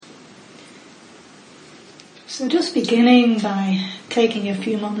So just beginning by taking a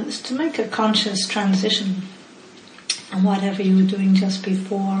few moments to make a conscious transition from whatever you were doing just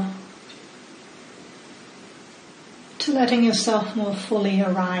before to letting yourself more fully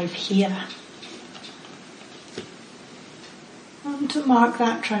arrive here. And to mark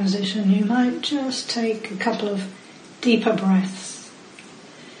that transition, you might just take a couple of deeper breaths,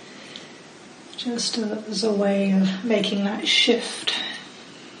 just as a way of making that shift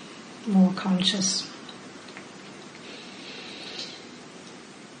more conscious.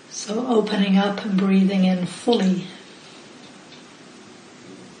 So opening up and breathing in fully.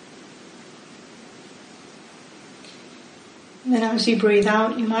 And then as you breathe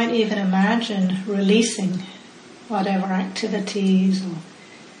out, you might even imagine releasing whatever activities or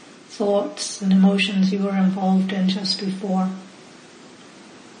thoughts and emotions you were involved in just before.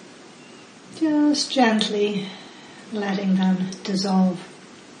 Just gently letting them dissolve.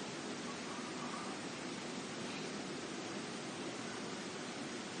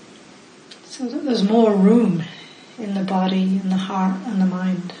 So that there's more room in the body, in the heart and the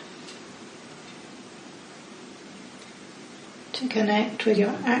mind to connect with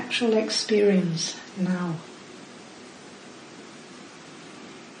your actual experience now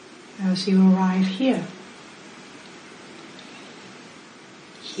as you arrive here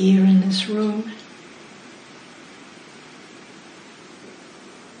in this room,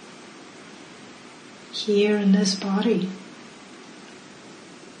 here in this body,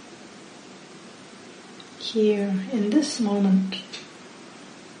 here in this moment,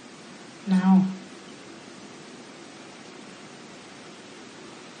 now.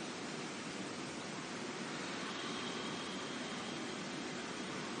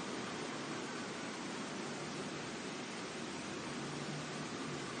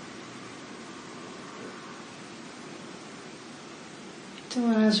 So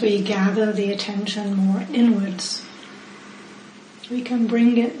as we gather the attention more inwards, we can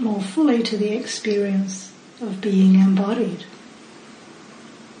bring it more fully to the experience of being embodied.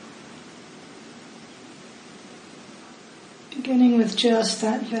 Beginning with just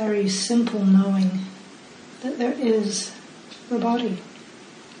that very simple knowing that there is the body.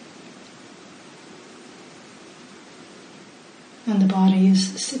 And the body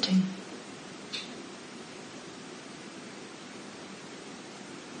is sitting.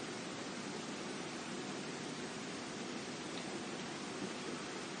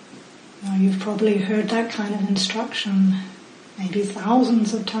 Now you've probably heard that kind of instruction maybe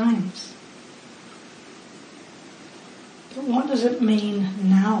thousands of times. But what does it mean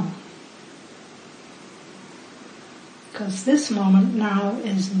now? Because this moment now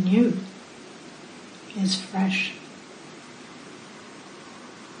is new, is fresh.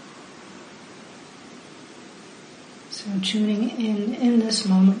 So tuning in this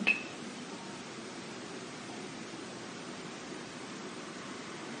moment.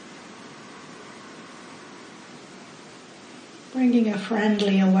 Bringing a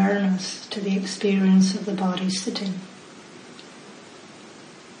friendly awareness to the experience of the body sitting.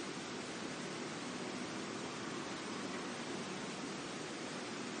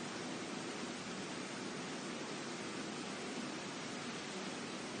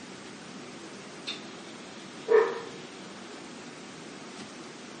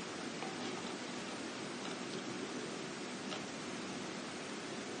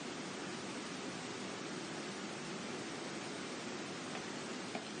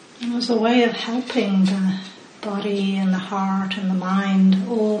 As a way of helping the body and the heart and the mind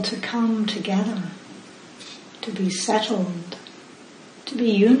all to come together, to be settled, to be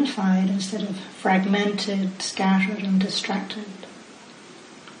unified instead of fragmented, scattered and distracted.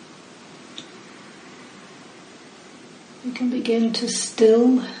 You can begin to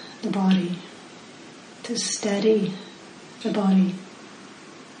still the body, to steady the body,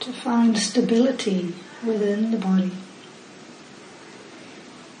 to find stability within the body.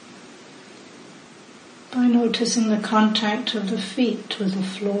 By noticing the contact of the feet with the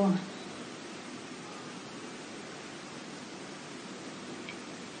floor.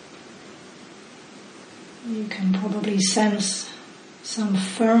 You can probably sense some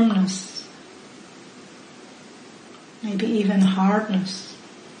firmness, maybe even hardness.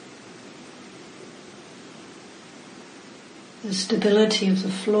 The stability of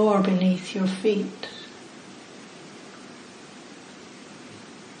the floor beneath your feet.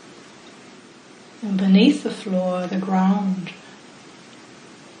 And beneath the floor, the ground,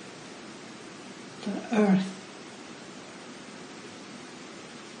 the earth.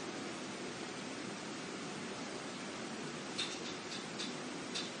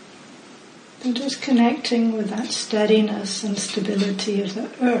 And just connecting with that steadiness and stability of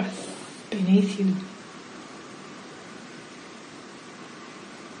the earth beneath you.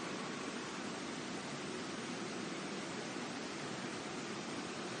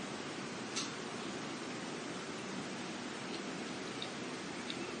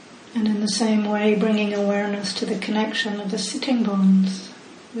 And in the same way, bringing awareness to the connection of the sitting bones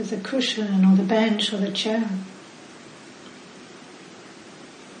with the cushion or the bench or the chair.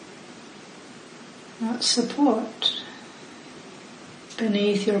 That support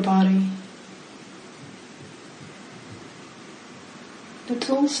beneath your body. But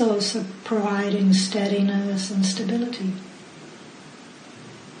also providing steadiness and stability.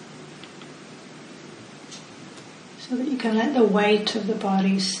 So that you can let the weight of the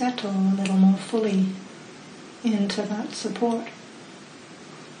body settle a little more fully into that support.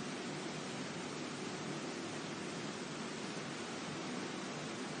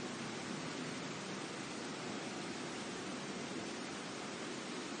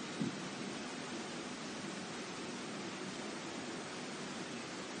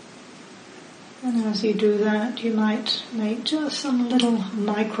 And as you do that, you might make just some little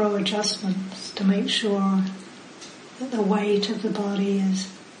micro adjustments to make sure that the weight of the body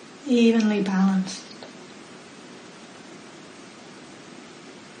is evenly balanced,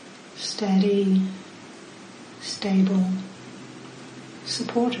 steady, stable,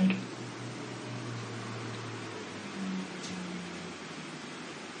 supported.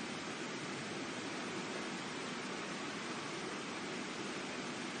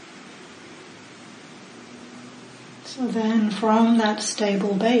 So then from that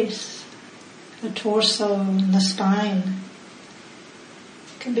stable base, the torso and the spine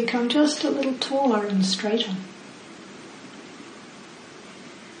can become just a little taller and straighter.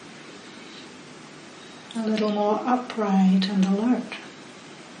 A little more upright and alert.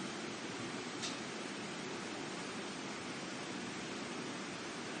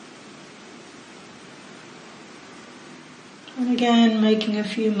 And again, making a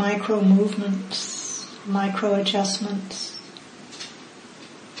few micro movements, micro adjustments,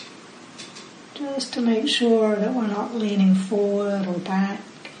 just to make sure that we're not leaning forward or back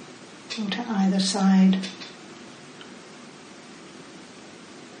or to either side.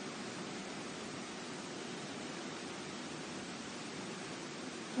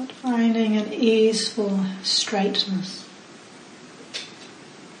 But finding an easeful straightness.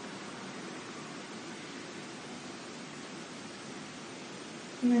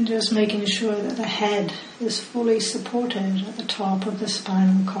 And then just making sure that the head is fully supported at the top of the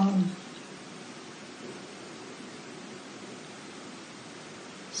spinal column.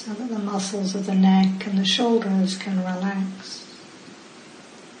 So that the muscles of the neck and the shoulders can relax.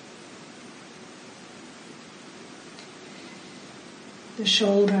 The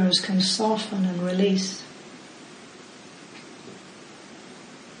shoulders can soften and release.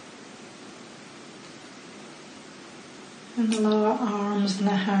 And the lower arms and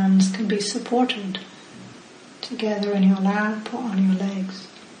the hands can be supported together in your lap or on your legs.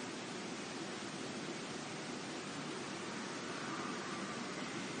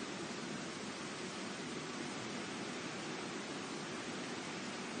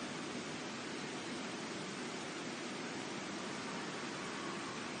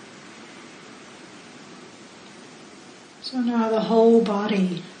 So now the whole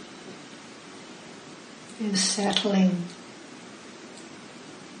body is settling,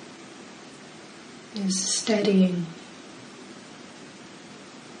 is steadying,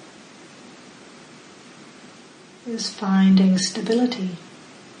 is finding stability.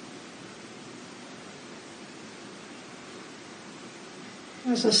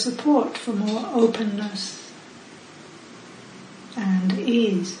 As a support for more openness and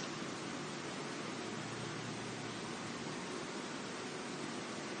ease.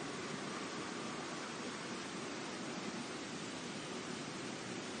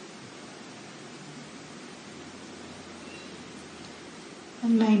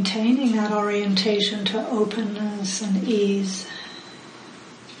 And maintaining that orientation to openness and ease,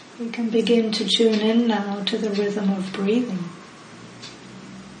 we can begin to tune in now to the rhythm of breathing.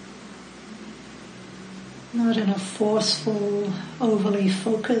 Not in a forceful, overly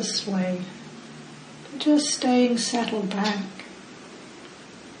focused way, but just staying settled back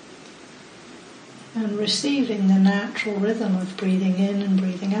and receiving the natural rhythm of breathing in and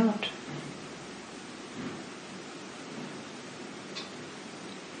breathing out.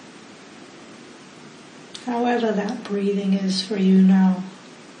 However that breathing is for you now.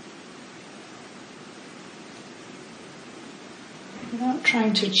 Without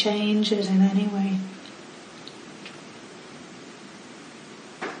trying to change it in any way.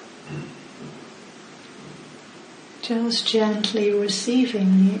 Just gently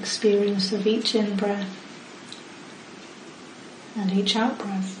receiving the experience of each in-breath and each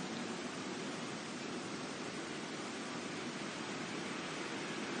out-breath.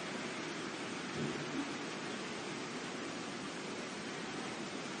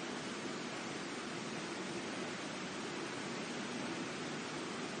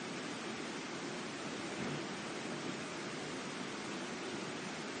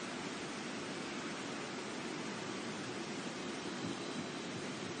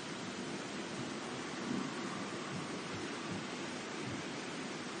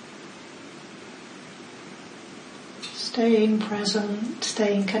 staying present,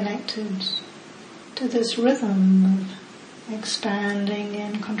 staying connected to this rhythm of expanding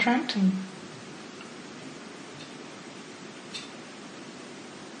and contracting.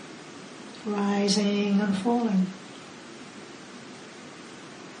 Rising and falling.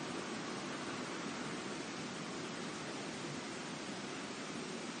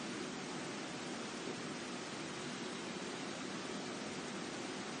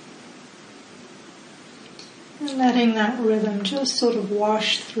 And letting that rhythm just sort of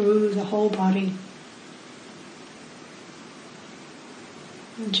wash through the whole body.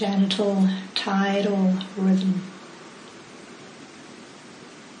 A gentle, tidal rhythm.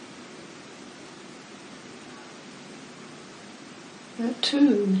 That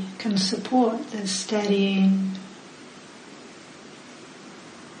too can support the steadying,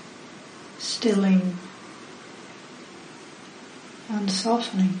 stilling, and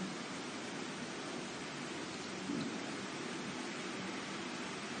softening.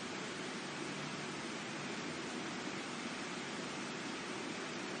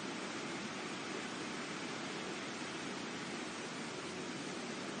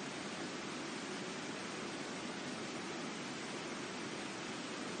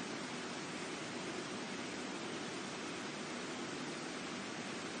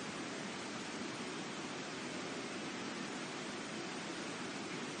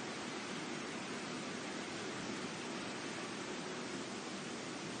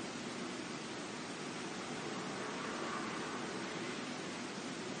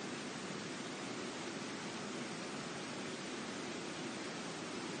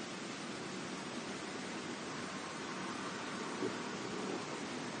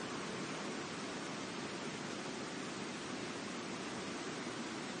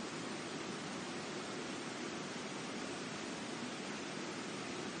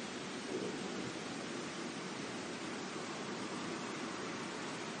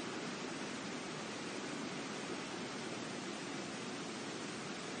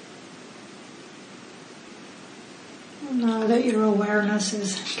 Now that your awareness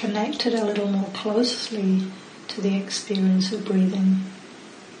is connected a little more closely to the experience of breathing,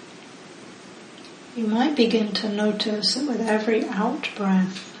 you might begin to notice that with every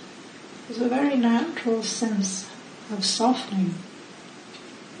out-breath, there's a very natural sense of softening,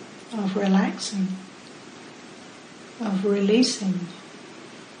 of relaxing, of releasing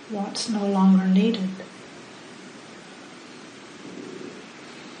what's no longer needed.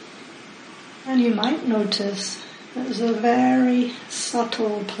 And you might notice there's a very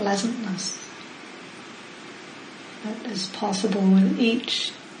subtle pleasantness that is possible with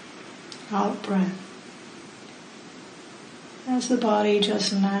each out-breath as the body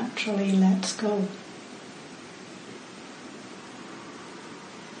just naturally lets go.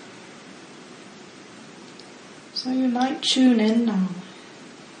 So you might tune in now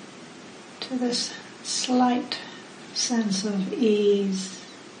to this slight sense of ease,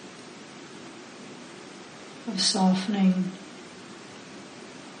 of softening,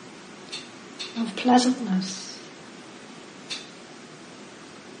 of pleasantness.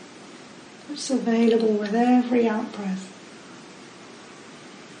 It's available with every out-breath.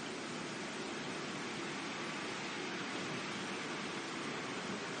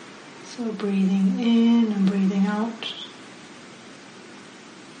 So breathing in and breathing out.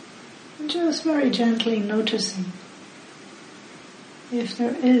 And just very gently noticing if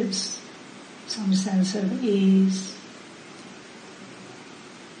there is some sense of ease,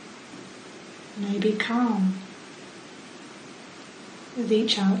 maybe calm with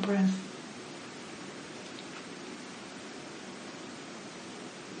each out-breath.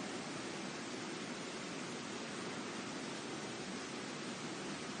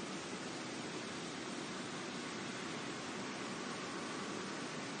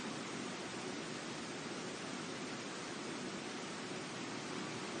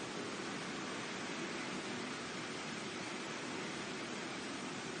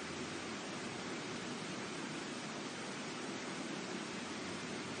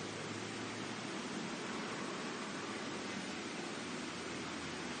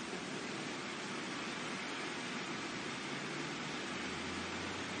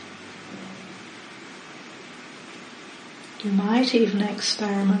 You might even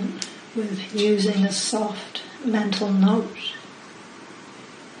experiment with using a soft mental note,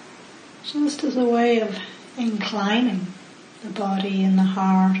 just as a way of inclining the body and the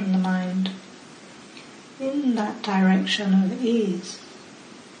heart and the mind in that direction of ease,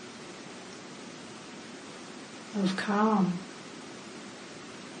 of calm,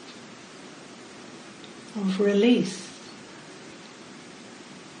 of release,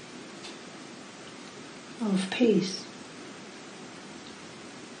 of peace.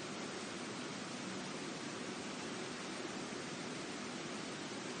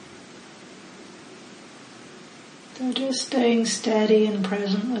 So just staying steady and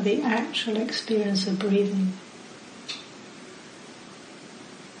present with the actual experience of breathing.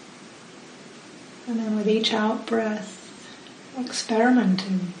 And then with each out-breath,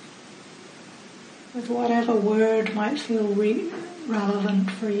 experimenting with whatever word might feel relevant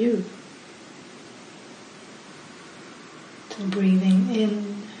for you. So breathing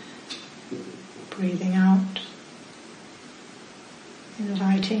in, breathing out,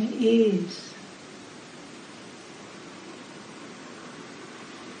 inviting ease.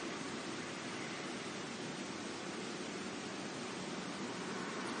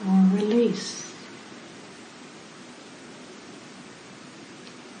 Or release,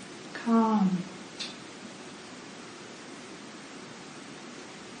 calm,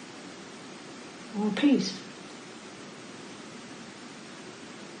 or peace.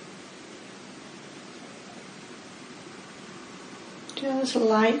 Just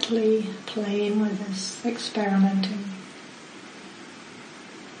lightly playing with this, experimenting,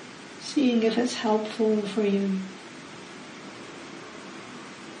 seeing if it's helpful for you.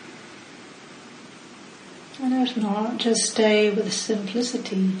 And if not, just stay with the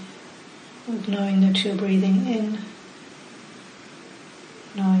simplicity of knowing that you're breathing in,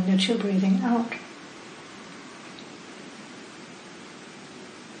 knowing that you're breathing out.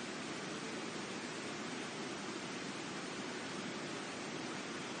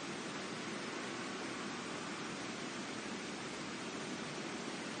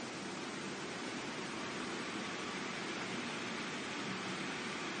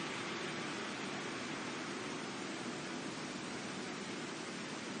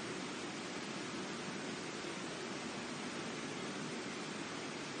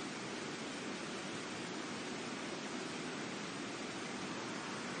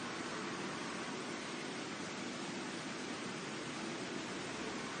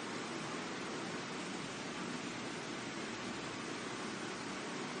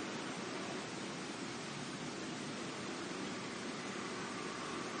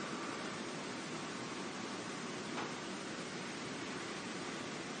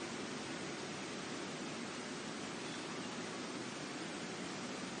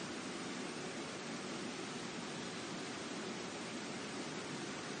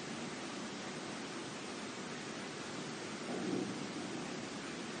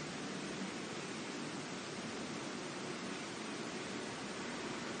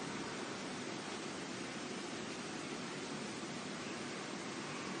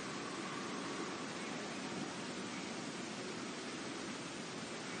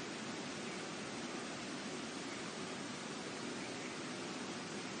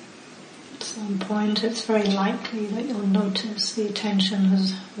 At some point it's very likely that you'll notice the attention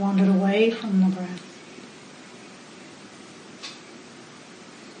has wandered away from the breath.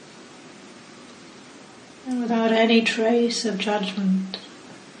 And without any trace of judgment,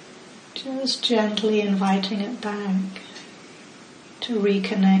 just gently inviting it back to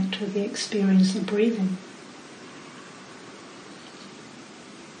reconnect with the experience of breathing.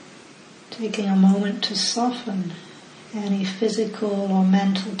 Taking a moment to soften any physical or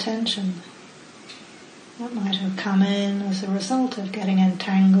mental tension that might have come in as a result of getting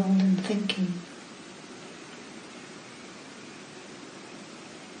entangled in thinking.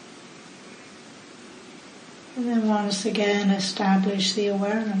 And then once again establish the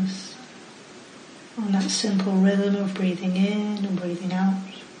awareness on that simple rhythm of breathing in and breathing out.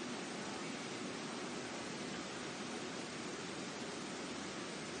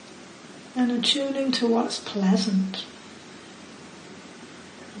 And attuning to what's pleasant,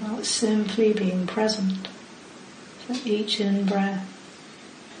 about simply being present for each in-breath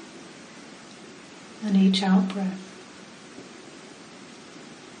and each out-breath.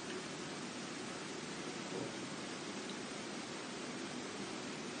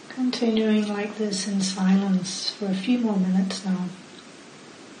 Continuing like this in silence for a few more minutes now.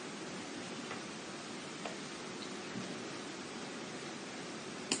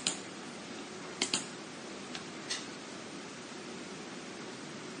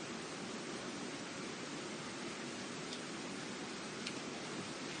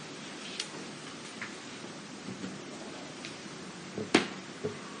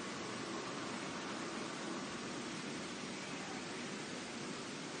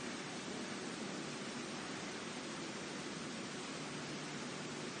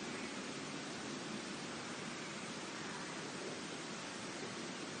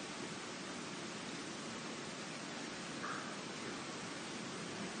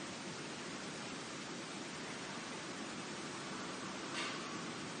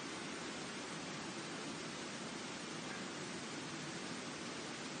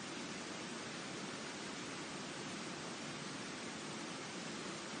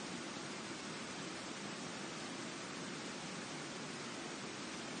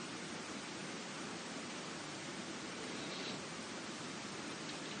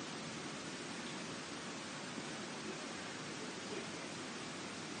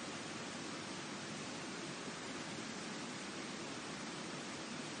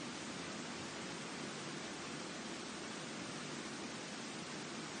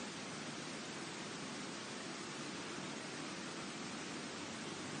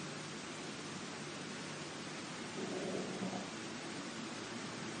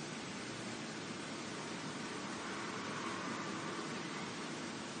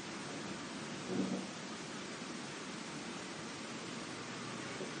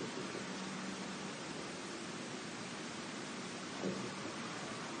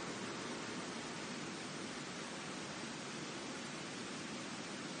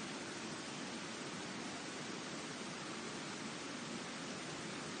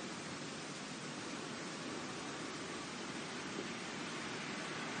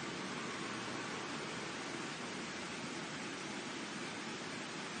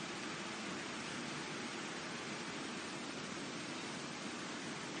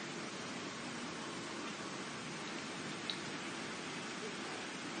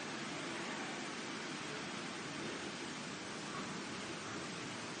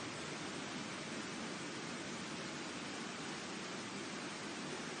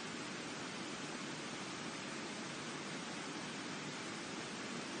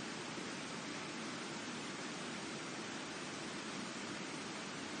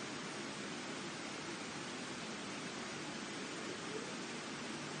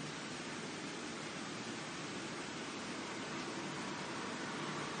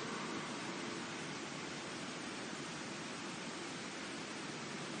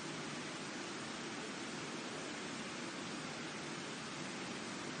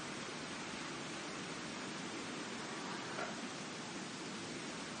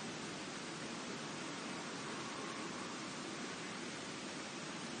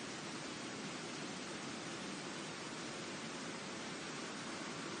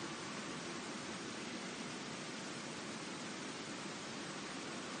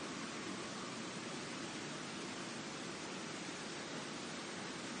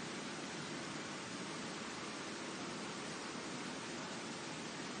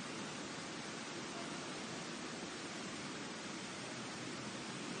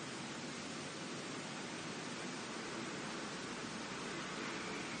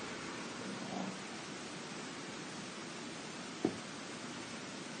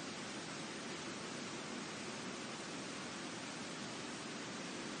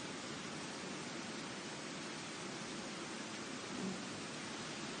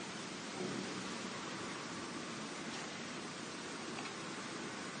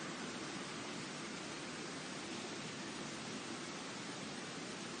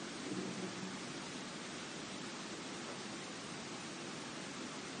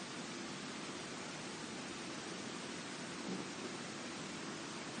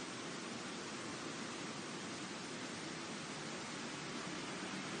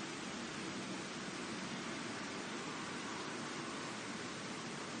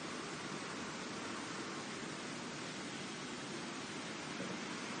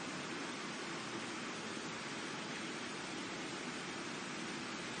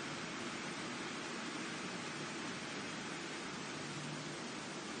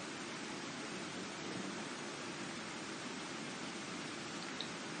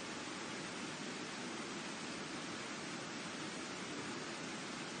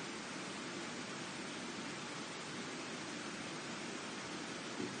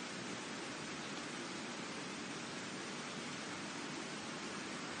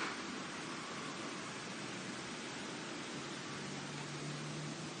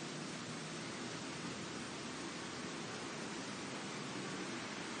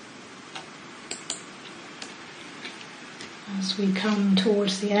 As we come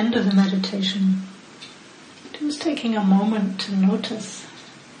towards the end of the meditation, just taking a moment to notice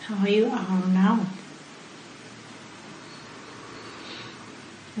how you are now.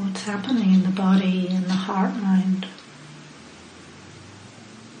 What's happening in the body, in the heart-mind.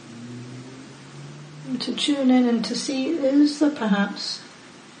 And to tune in and to see, is there perhaps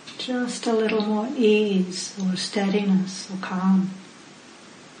just a little more ease or steadiness or calm?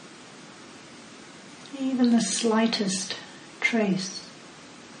 Even the slightest trace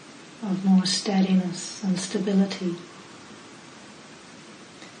of more steadiness and stability,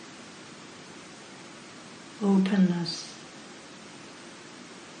 openness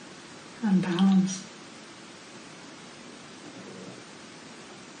and balance.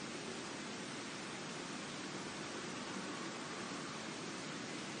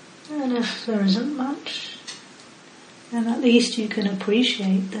 And if there isn't much, then at least you can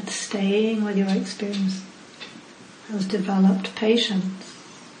appreciate that staying with your experience has developed patience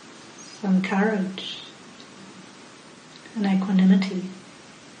and courage and equanimity.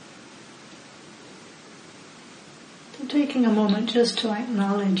 So taking a moment just to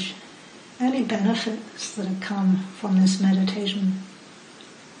acknowledge any benefits that have come from this meditation.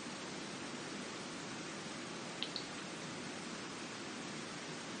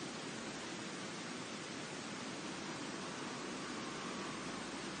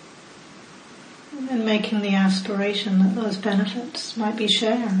 And making the aspiration that those benefits might be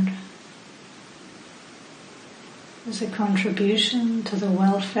shared as a contribution to the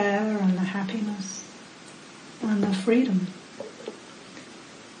welfare and the happiness and the freedom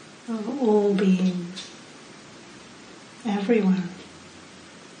of all beings, everywhere.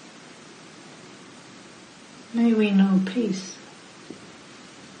 May we know peace.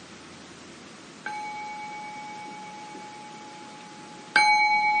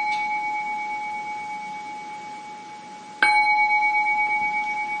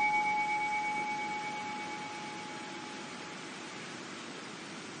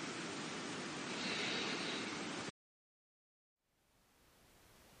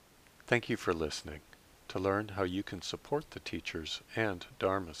 Thank you for listening. To learn how you can support the teachers and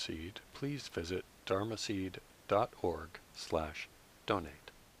Dharma Seed, please visit dharmaseed.org/donate.